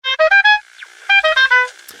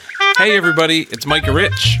Hey everybody, it's Micah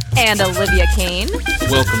Rich. And Olivia Kane.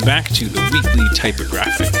 Welcome back to the Weekly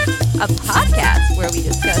Typographic, a podcast where we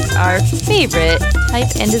discuss our favorite type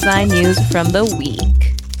and design news from the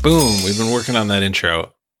week. Boom, we've been working on that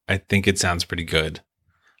intro. I think it sounds pretty good.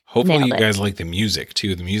 Hopefully you guys like the music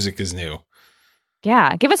too. The music is new.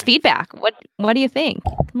 Yeah, give us feedback. What do you think?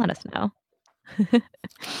 Let us know.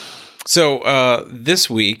 So this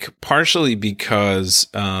week, partially because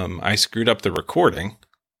I screwed up the recording,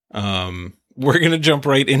 we're going to jump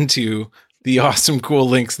right into the awesome, cool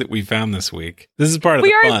links that we found this week. This is part of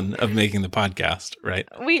the fun of making the podcast, right?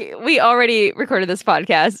 We already recorded this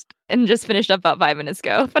podcast and just finished up about 5 minutes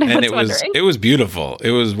ago. But it was beautiful.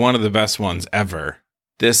 It was one of the best ones ever.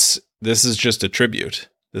 This is just a tribute.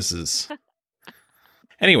 This is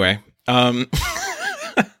anyway. What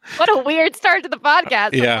a weird start to the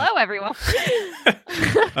podcast. Yeah. Hello, everyone.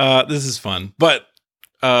 This is fun, but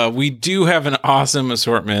we do have an awesome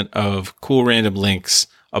assortment of cool random links,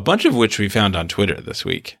 a bunch of which we found on Twitter this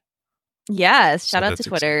week. Yes, shout out to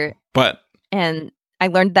Twitter. And I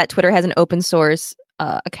learned that Twitter has an open source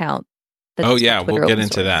account. Oh yeah, we'll get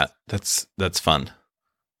into that. That's fun.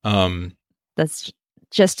 That's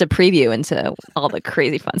just a preview into all the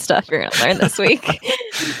crazy fun stuff you're going to learn this week.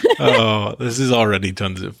 Oh, this is already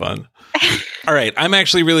tons of fun. All right, I'm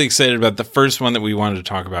actually really excited about the first one that we wanted to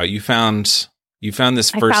talk about. You found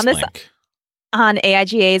this first link on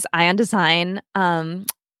AIGA's Ion Design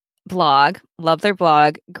blog. Love their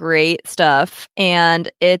blog. Great stuff.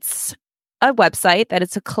 And it's a website that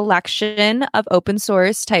it's a collection of open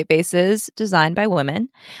source typefaces designed by women.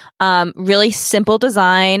 Really simple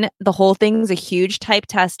design. The whole thing's a huge type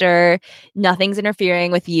tester. Nothing's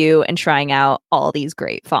interfering with you and trying out all these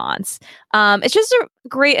great fonts. It's just a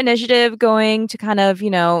great initiative going to kind of,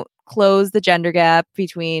 close the gender gap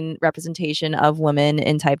between representation of women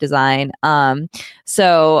in type design.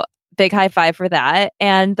 So big high five for that.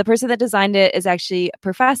 And the person that designed it is actually a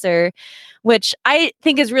professor, which I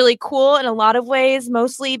think is really cool in a lot of ways,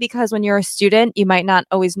 mostly because when you're a student, you might not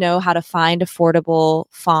always know how to find affordable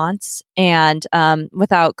fonts and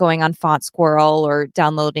without going on Font Squirrel or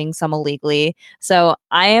downloading some illegally. So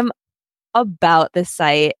I am about this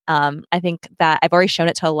site. I think that I've already shown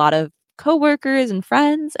it to a lot of coworkers and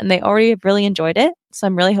friends, and they already have really enjoyed it. So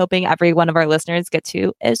I'm really hoping every one of our listeners get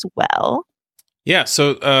to as well. Yeah,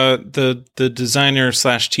 so the designer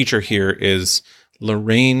 / teacher here is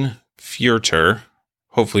Lorraine Furter,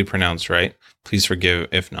 hopefully pronounced right. Please forgive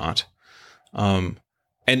if not. And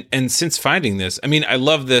since finding this, I mean, I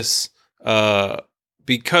love this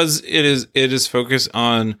because it is focused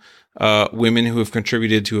on women who have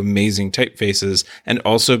contributed to amazing typefaces, and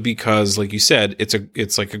also because, like you said,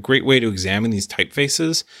 it's like a great way to examine these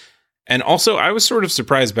typefaces. And also, I was sort of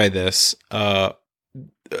surprised by this.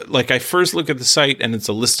 Like I first look at the site and it's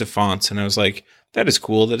a list of fonts and I was like, that is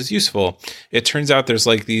cool. That is useful. It turns out there's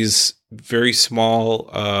like these very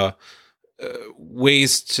small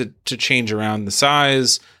ways to change around the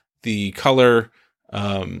size, the color,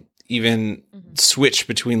 even switch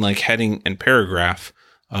between like heading and paragraph,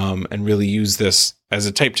 and really use this as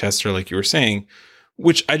a type tester, like you were saying,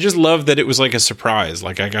 which I just love that it was like a surprise.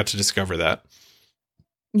 Like I got to discover that.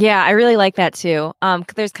 Yeah, I really like that too.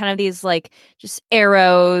 There's kind of these like just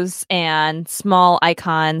arrows and small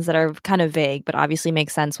icons that are kind of vague, but obviously make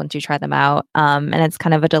sense once you try them out. And it's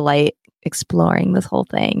kind of a delight exploring this whole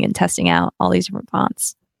thing and testing out all these different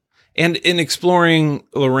fonts. And in exploring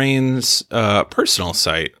Lorraine's personal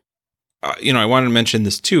site, I wanted to mention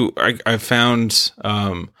this too. I found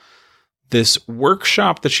this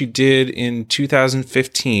workshop that she did in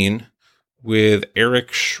 2015 with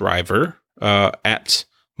Eric Shriver at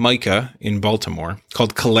Micah in Baltimore,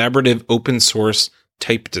 called Collaborative Open Source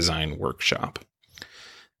Type Design Workshop.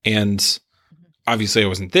 And obviously I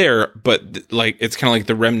wasn't there, but it's kind of like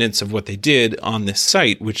the remnants of what they did on this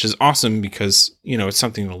site, which is awesome because, it's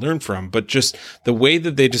something to learn from. But just the way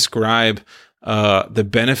that they describe the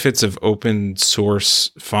benefits of open source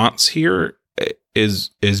fonts here is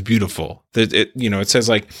beautiful. It says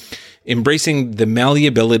like, embracing the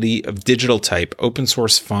malleability of digital type, open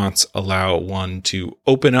source fonts allow one to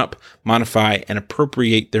open up, modify, and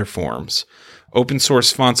appropriate their forms. Open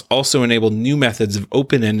source fonts also enable new methods of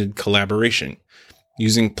open-ended collaboration.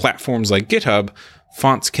 Using platforms like GitHub,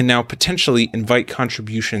 fonts can now potentially invite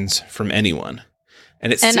contributions from anyone.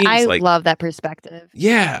 And I love that perspective.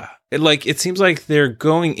 Yeah. It seems like they're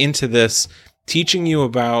going into this teaching you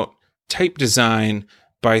about type design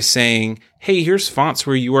by saying, hey, here's fonts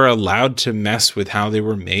where you are allowed to mess with how they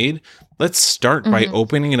were made. Let's start by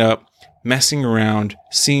opening it up, messing around,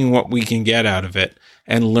 seeing what we can get out of it,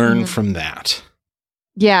 and learn from that.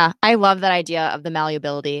 Yeah, I love that idea of the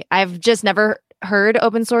malleability. I've just never heard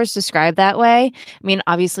open source described that way. I mean,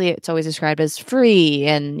 obviously, it's always described as free,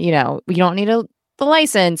 and you don't need the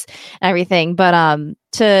license and everything. But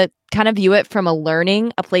to kind of view it from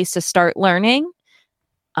a place to start learning,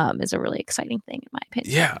 is a really exciting thing in my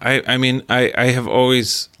opinion. Yeah, I mean, I have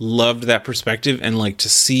always loved that perspective, and like to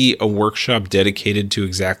see a workshop dedicated to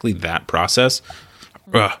exactly that process.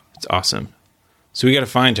 It's awesome. So we got to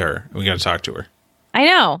find her. We got to talk to her. I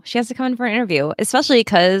know she has to come in for an interview, especially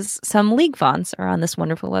because some league fonts are on this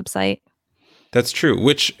wonderful website. That's true,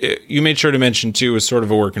 which you made sure to mention too is sort of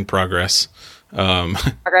a work in progress.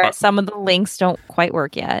 Some of the links don't quite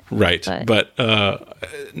work yet. Right. But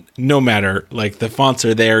no matter, like the fonts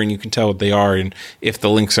are there and you can tell what they are. And if the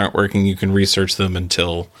links aren't working, you can research them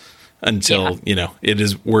until it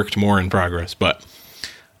is worked more in progress. But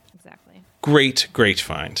exactly. Great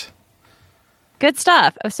find. Good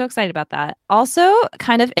stuff. I was so excited about that. Also,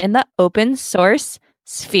 kind of in the open source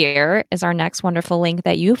sphere is our next wonderful link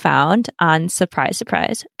that you found on surprise,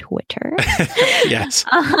 Twitter. Yes.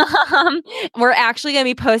 We're actually going to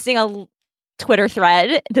be posting a Twitter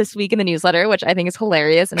thread this week in the newsletter, which I think is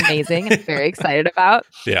hilarious and amazing and I'm very excited about.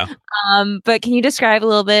 Yeah. But can you describe a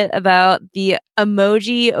little bit about the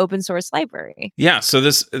Emoji open source library? Yeah. So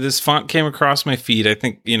this font came across my feed. I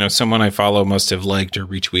think, someone I follow must have liked or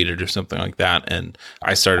retweeted or something like that. And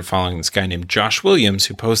I started following this guy named Josh Williams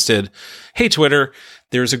who posted, "Hey, Twitter,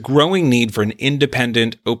 there's a growing need for an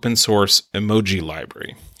independent open source emoji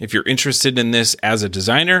library. If you're interested in this as a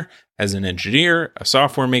designer, as an engineer, a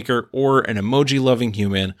software maker, or an emoji loving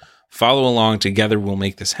human, follow along. Together we'll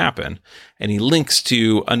make this happen." And he links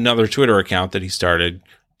to another Twitter account that he started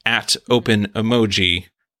at Open Emoji,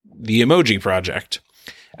 the Emoji Project.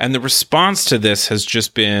 And the response to this has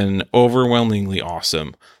just been overwhelmingly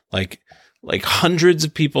awesome. Like hundreds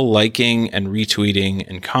of people liking and retweeting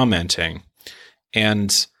and commenting.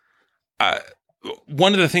 And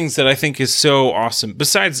one of the things that I think is so awesome,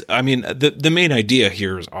 besides, I mean, the main idea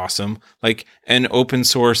here is awesome. Like an open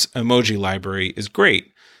source emoji library is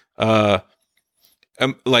great.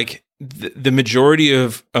 Like the majority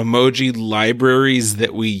of emoji libraries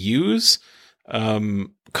that we use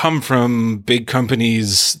come from big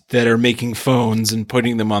companies that are making phones and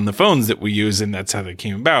putting them on the phones that we use, and that's how they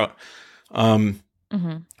came about.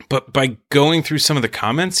 But by going through some of the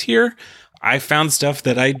comments here, I found stuff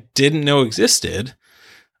that I didn't know existed.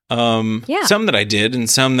 Some that I did and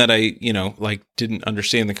some that I, didn't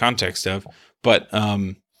understand the context of. But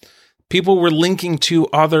people were linking to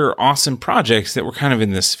other awesome projects that were kind of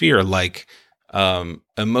in this sphere, like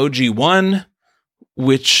Emoji One,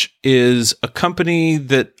 which is a company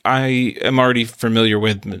that I am already familiar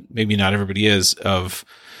with. Maybe not everybody is, of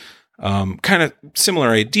kind of similar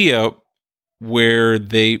idea, where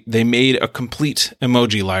they made a complete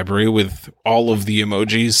emoji library with all of the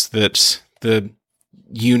emojis that the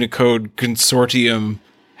Unicode Consortium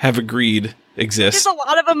have agreed exist. There's a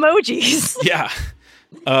lot of emojis. Yeah.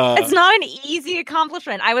 It's not an easy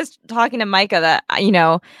accomplishment. I was talking to Micah that,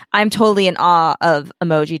 I'm totally in awe of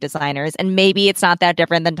emoji designers. And maybe it's not that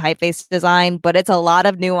different than typeface design, but it's a lot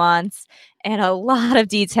of nuance and a lot of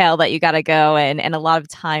detail that you got to go in, and a lot of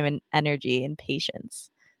time and energy and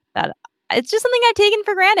patience. That it's just something I've taken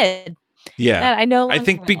for granted. Yeah. I know. I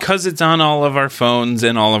think because it's on all of our phones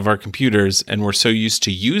and all of our computers, and we're so used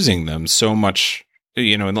to using them so much,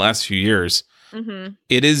 in the last few years,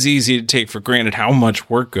 it is easy to take for granted how much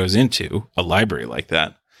work goes into a library like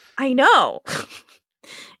that. I know.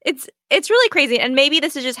 It's really crazy. And maybe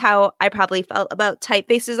this is just how I probably felt about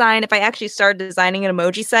typeface design. If I actually started designing an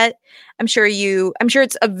emoji set, I'm sure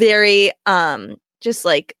it's a very just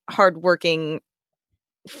like hardworking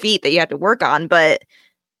feat that you have to work on, but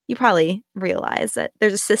you probably realize that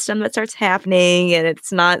there's a system that starts happening and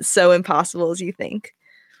it's not so impossible as you think.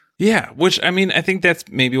 Yeah, which, I mean, I think that's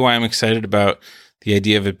maybe why I'm excited about the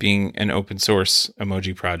idea of it being an open source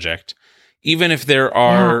emoji project. Even if there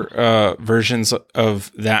are versions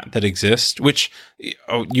of that exist, which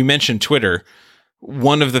you mentioned Twitter.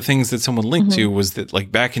 One of the things that someone linked to was that,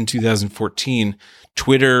 like, back in 2014,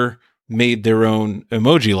 Twitter made their own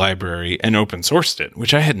emoji library and open sourced it,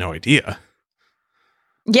 which I had no idea.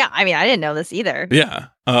 Yeah, I mean, I didn't know this either. Yeah.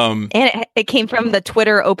 And it came from the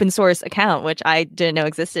Twitter open source account, which I didn't know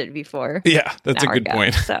existed before. Yeah, that's a good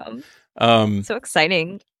point. So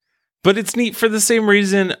exciting. But it's neat for the same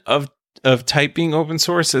reason of type being open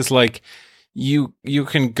source, is like you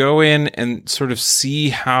can go in and sort of see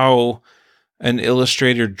how an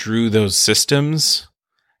illustrator drew those systems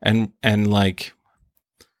and like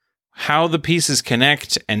how the pieces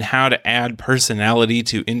connect and how to add personality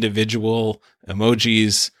to individual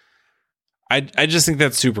emojis. I just think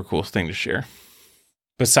that's super cool thing to share.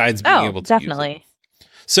 Besides being Oh, able to definitely. use it.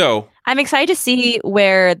 So I'm excited to see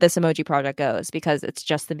where this emoji project goes because it's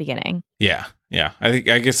just the beginning. yeah. I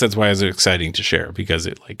guess that's why it's exciting to share, because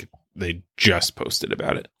they just posted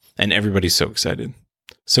about it and everybody's so excited.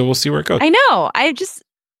 So we'll see where it goes. I know.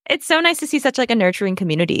 It's so nice to see such like a nurturing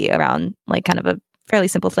community around like kind of a fairly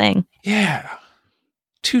simple thing. Yeah.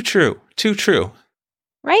 Too true.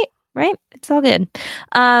 Right? Right? It's all good.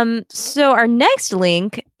 So our next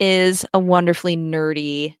link is a wonderfully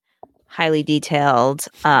nerdy, highly detailed,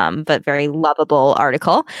 but very lovable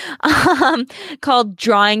article called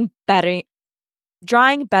Drawing Better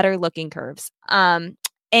Looking Curves.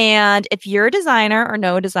 And if you're a designer or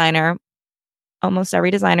know a designer, almost every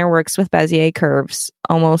designer works with Bezier curves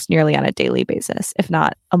almost nearly on a daily basis, if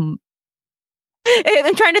not I'm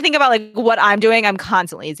trying to think about like what I'm doing. I'm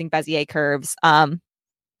constantly using Bezier curves.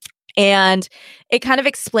 And it kind of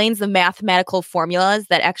explains the mathematical formulas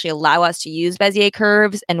that actually allow us to use Bezier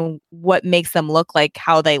curves and what makes them look like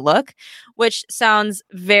how they look, which sounds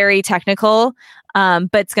very technical, but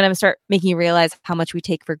it's going to start making you realize how much we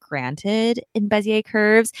take for granted in Bezier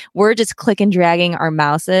curves. We're just click and dragging our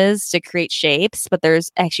mouses to create shapes, but there's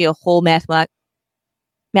actually a whole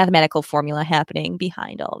mathematical formula happening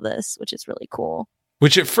behind all of this, which is really cool.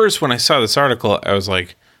 Which at first, when I saw this article, I was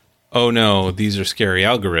like, oh no, these are scary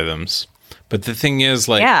algorithms. But the thing is,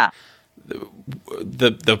 like,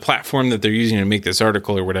 the platform that they're using to make this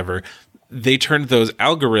article or whatever, they turned those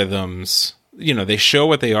algorithms, they show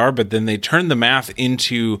what they are, but then they turn the math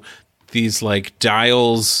into these like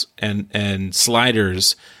dials and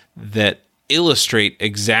sliders that illustrate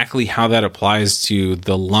exactly how that applies to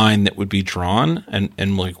the line that would be drawn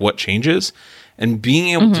and like what changes. And being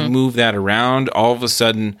able to move that around, all of a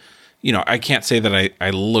sudden, I can't say that I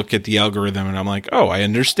look at the algorithm and I'm like, oh, I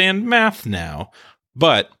understand math now.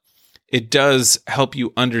 But it does help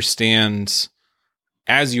you understand,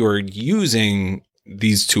 as you're using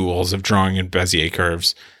these tools of drawing in Bezier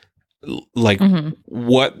curves, like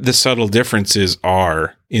what the subtle differences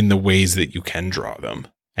are in the ways that you can draw them.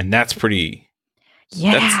 And that's pretty,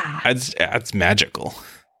 that's magical.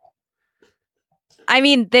 I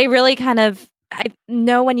mean, they really kind of, I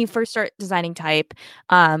know when you first start designing type,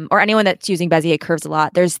 or anyone that's using Bezier curves a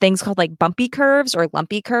lot, there's things called like bumpy curves or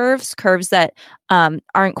lumpy curves that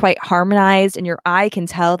aren't quite harmonized, and your eye can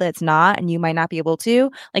tell that it's not, and you might not be able to.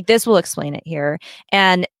 Like this will explain it here.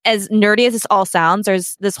 And as nerdy as this all sounds,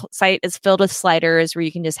 this site is filled with sliders where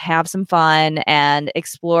you can just have some fun and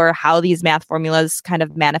explore how these math formulas kind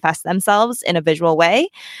of manifest themselves in a visual way,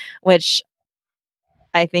 which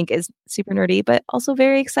I think is super nerdy, but also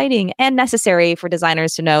very exciting and necessary for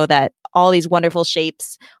designers to know that all these wonderful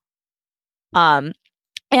shapes and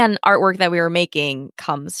artwork that we were making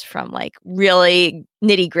comes from like really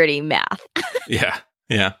nitty gritty math. Yeah.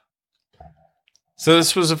 So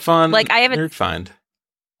this was a fun nerd find.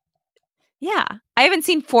 Yeah. I haven't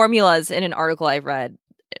seen formulas in an article I've read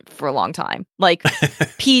for a long time. Like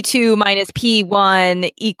P2 minus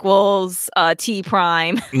P1 equals T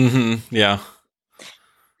prime. Yeah.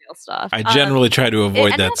 Stuff. I generally try to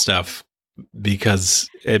avoid that stuff because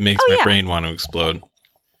it makes my brain want to explode.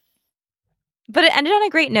 But it ended on a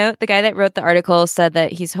great note. The guy that wrote the article said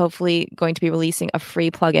that he's hopefully going to be releasing a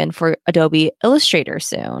free plugin for Adobe Illustrator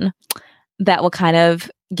soon that will kind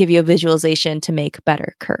of give you a visualization to make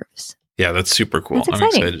better curves. Yeah, that's super cool. I'm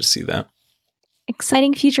excited to see that.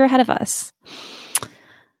 Exciting future ahead of us.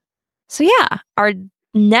 So yeah, our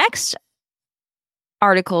next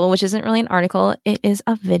article, which isn't really an article, it is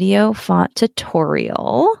a video font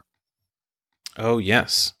tutorial. Oh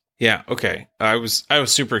yes. Yeah, okay. I was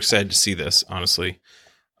super excited to see this, honestly.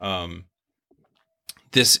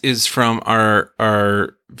 This is from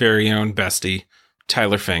our very own bestie,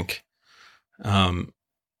 Tyler Fink.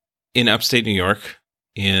 In upstate New York.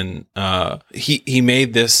 He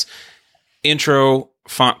made this intro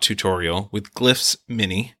font tutorial with Glyphs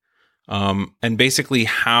Mini. And basically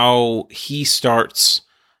how he starts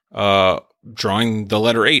drawing the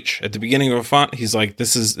letter H at the beginning of a font. He's like,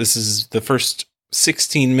 this is the first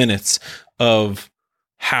 16 minutes of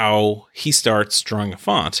how he starts drawing a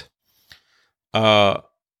font. And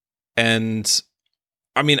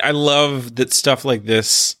I mean, I love that stuff like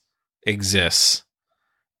this exists.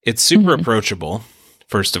 It's super approachable,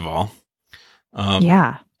 first of all.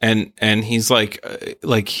 Yeah. And he's like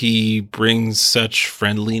he brings such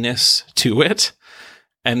friendliness to it.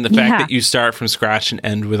 And the fact that you start from scratch and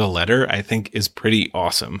end with a letter, I think is pretty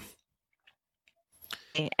awesome.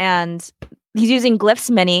 And he's using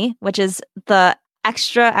Glyphs Mini, which is the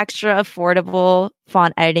extra affordable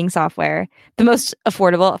font editing software. The most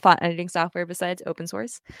affordable font editing software besides open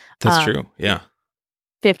source. That's true. Yeah.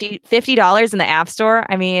 $50 in the App Store.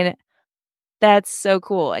 I mean, that's so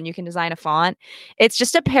cool. And you can design a font. It's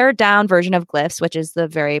just a pared down version of Glyphs, which is the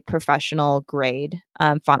very professional grade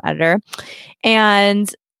font editor.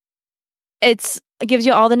 And it gives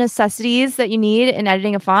you all the necessities that you need in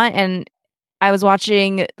editing a font. And I was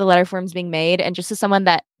watching the letter forms being made, and just as someone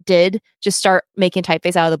that did just start making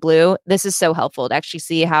typeface out of the blue, this is so helpful to actually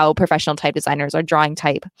see how professional type designers are drawing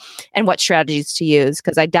type and what strategies to use.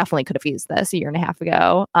 Because I definitely could have used this a year and a half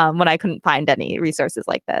ago when I couldn't find any resources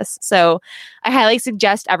like this. So I highly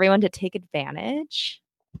suggest everyone to take advantage.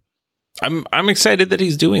 I'm excited that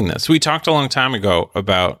he's doing this. We talked a long time ago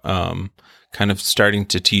about kind of starting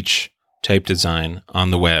to teach type design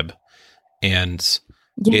on the web, and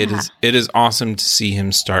it is awesome to see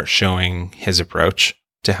him start showing his approach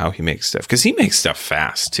to how he makes stuff, because he makes stuff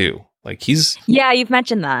fast too. Like you've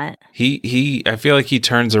mentioned that I feel like he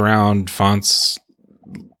turns around fonts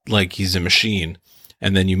like he's a machine,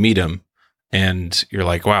 and then you meet him and you're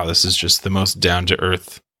like, wow, this is just the most down to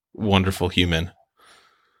earth, wonderful human.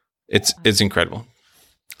 It's incredible.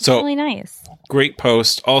 So really nice. Great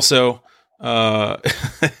post. Also,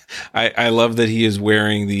 I love that he is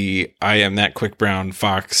wearing the "I am that quick brown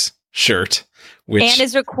fox" shirt, which and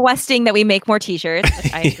is requesting that we make more t-shirts,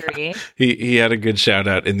 which I agree. He had a good shout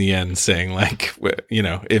out in the end saying, like, you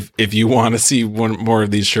know, if you want to see more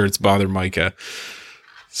of these shirts, bother Micah.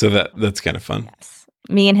 So that's kind of fun. Yes.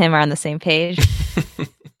 Me and him are on the same page.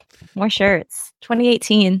 More shirts.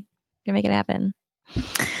 2018. Gonna make it happen.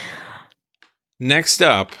 Next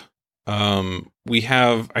up, we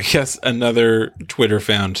have, I guess, another Twitter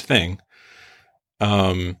found thing.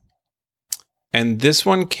 And this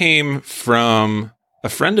one came from a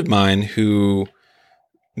friend of mine who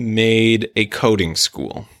made a coding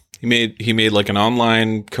school. He made like an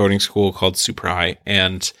online coding school called Super High,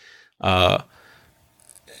 and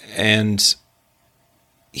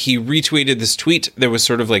he retweeted this tweet that was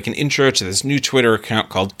sort of like an intro to this new Twitter account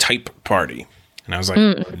called Type Party. And I was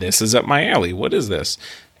like, this is up my alley. What is this?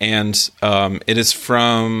 And it is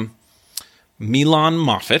from Milan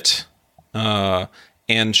Moffat.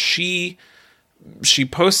 And she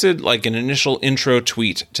posted like an initial intro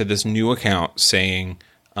tweet to this new account saying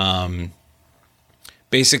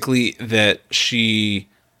basically that she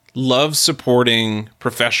loves supporting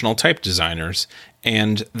professional type designers,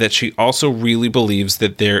 and that she also really believes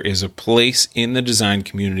that there is a place in the design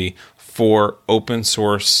community for open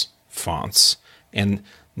source fonts, and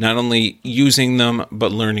not only using them,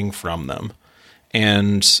 but learning from them.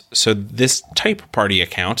 And so this Type Party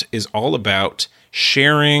account is all about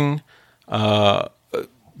sharing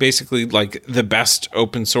basically like the best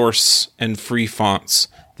open source and free fonts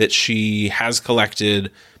that she has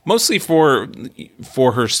collected, mostly for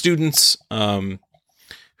her students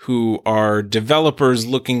who are developers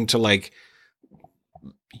looking to like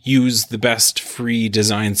use the best free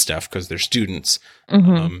design stuff because they're students.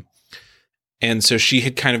 And so she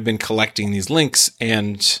had kind of been collecting these links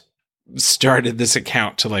and started this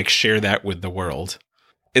account to like share that with the world.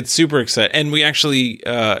 It's super exciting. And we actually,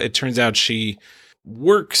 it turns out she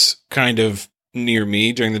works kind of near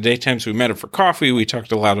me during the daytime. So we met up for coffee. We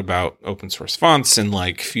talked a lot about open source fonts and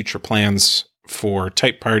like future plans for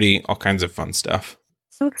Type Party, all kinds of fun stuff.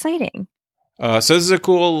 So exciting. So this is a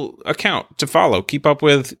cool account to follow. Keep up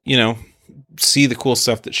with, see the cool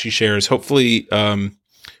stuff that she shares. Hopefully,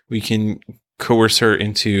 we can coerce her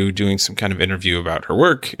into doing some kind of interview about her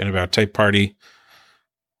work and about Type Party.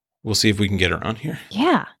 We'll see if we can get her on here.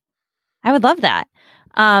 Yeah, I would love that.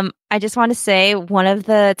 I just want to say one of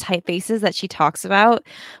the typefaces that she talks about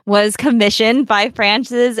was commissioned by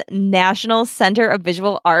France's National Center of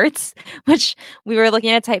Visual Arts, which we were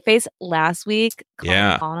looking at a typeface last week.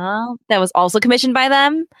 Yeah. Anna, that was also commissioned by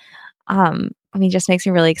them. Just makes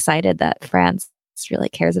me really excited that France really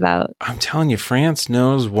cares about. I'm telling you, France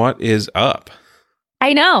knows what is up.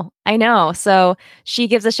 I know. So she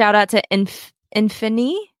gives a shout out to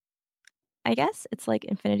Infini. I guess it's like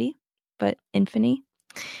infinity, but Infini.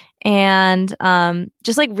 And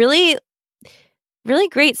just like really, really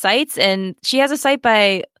great sites. And she has a site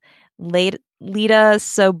by Lita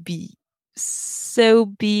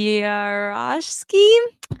Sobiarowski.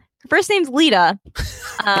 Her first name's Lita.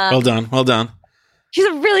 Well done. She's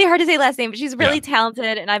a really hard to say last name, but she's really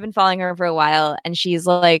talented, and I've been following her for a while, and she's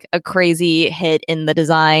like a crazy hit in the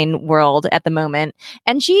design world at the moment.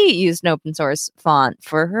 And she used an open source font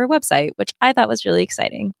for her website, which I thought was really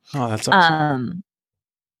exciting. Oh, that's awesome.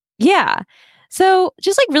 Yeah. So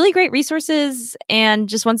just like really great resources, and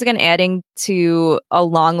just once again adding to a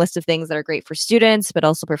long list of things that are great for students, but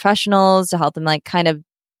also professionals to help them like kind of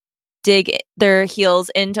dig their heels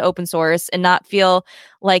into open source and not feel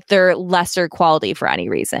like they're lesser quality for any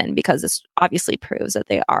reason, because this obviously proves that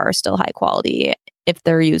they are still high quality if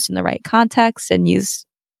they're used in the right context and used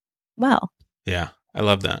well. Yeah, I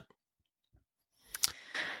love that.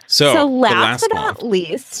 So So the last last but one. not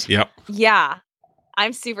least, Yep. yeah,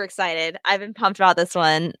 I'm super excited. I've been pumped about this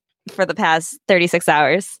one for the past 36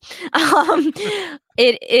 hours. Um,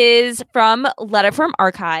 it is from Letterform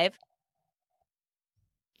Archive.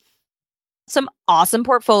 Some awesome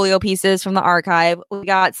portfolio pieces from the archive. We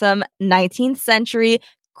got some 19th century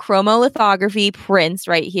chromolithography prints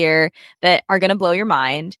right here that are going to blow your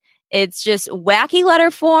mind. It's just wacky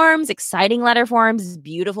letter forms, exciting letter forms,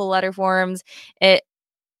 beautiful letter forms. It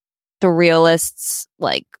the realists'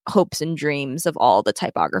 like hopes and dreams of all the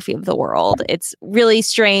typography of the world. It's really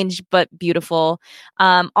strange but beautiful.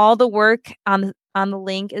 All the work on the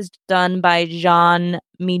link is done by Jean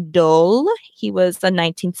Midol. He was the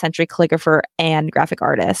 19th century calligrapher and graphic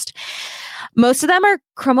artist. Most of them are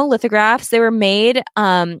chromolithographs. They were made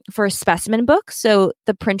for a specimen book. So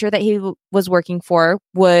the printer that he was working for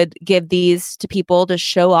would give these to people to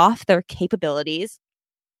show off their capabilities.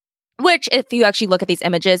 Which, if you actually look at these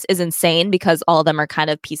images, is insane because all of them are kind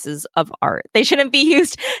of pieces of art. They shouldn't be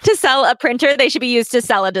used to sell a printer. They should be used to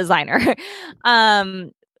sell a designer.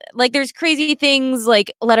 Like there's crazy things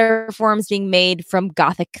like letter forms being made from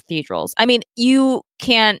Gothic cathedrals. I mean, you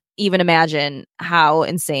can't even imagine how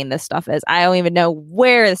insane this stuff is. I don't even know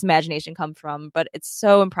where this imagination comes from, but it's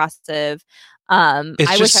so impressive. It's I just wish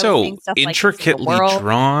I was so seeing stuff like this in the intricately world.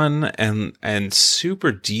 drawn and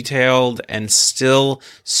super detailed and still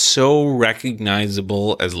so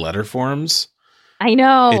recognizable as letter forms. I It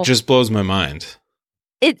know. just blows my mind.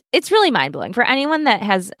 It's really mind blowing for anyone that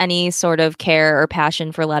has any sort of care or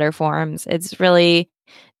passion for letter forms. It's really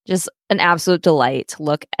just an absolute delight to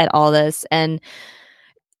look at all this, and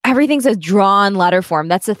everything's a drawn letter form.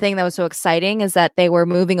 That's the thing that was so exciting, is that they were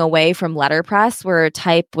moving away from letterpress where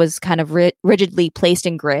type was kind of rigidly placed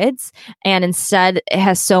in grids, and instead it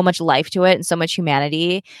has so much life to it and so much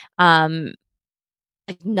humanity. Like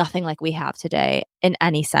nothing like we have today in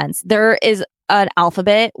any sense. There is an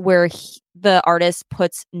alphabet where the artist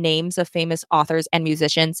puts names of famous authors and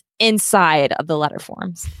musicians inside of the letter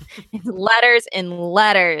forms. Letters in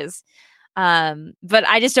letters. But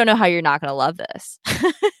I just don't know how you're not going to love this.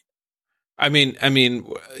 I mean,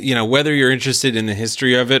 whether you're interested in the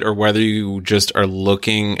history of it or whether you just are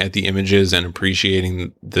looking at the images and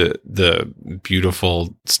appreciating the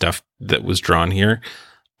beautiful stuff that was drawn here,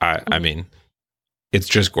 I mean, it's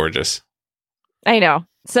just gorgeous. I know.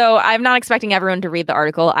 So I'm not expecting everyone to read the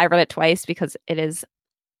article. I read it twice because it is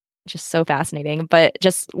just so fascinating. But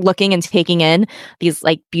just looking and taking in these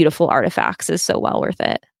like beautiful artifacts is so well worth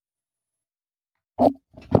it.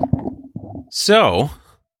 So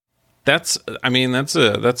that's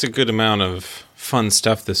a good amount of fun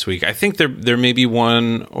stuff this week. I think there may be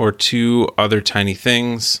one or two other tiny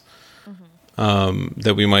things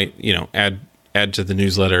that we might add to the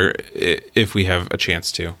newsletter if we have a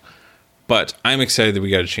chance to. But I'm excited that we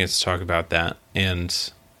got a chance to talk about that,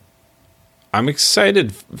 and I'm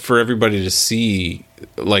excited for everybody to see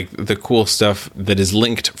like the cool stuff that is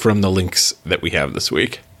linked from the links that we have this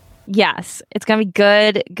week. Yes, it's gonna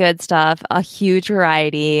be good stuff. A huge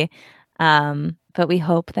variety, but we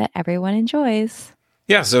hope that everyone enjoys.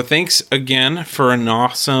 Yeah. So thanks again for an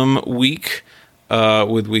awesome week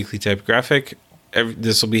with Weekly Typographic.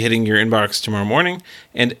 This will be hitting your inbox tomorrow morning,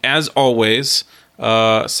 and as always.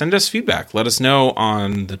 Send us feedback. Let us know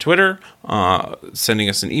on the Twitter, sending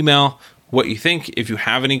us an email, what you think. If you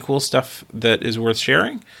have any cool stuff that is worth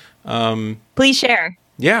sharing, Please share.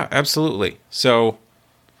 yeah, absolutely. So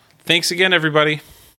thanks again, everybody.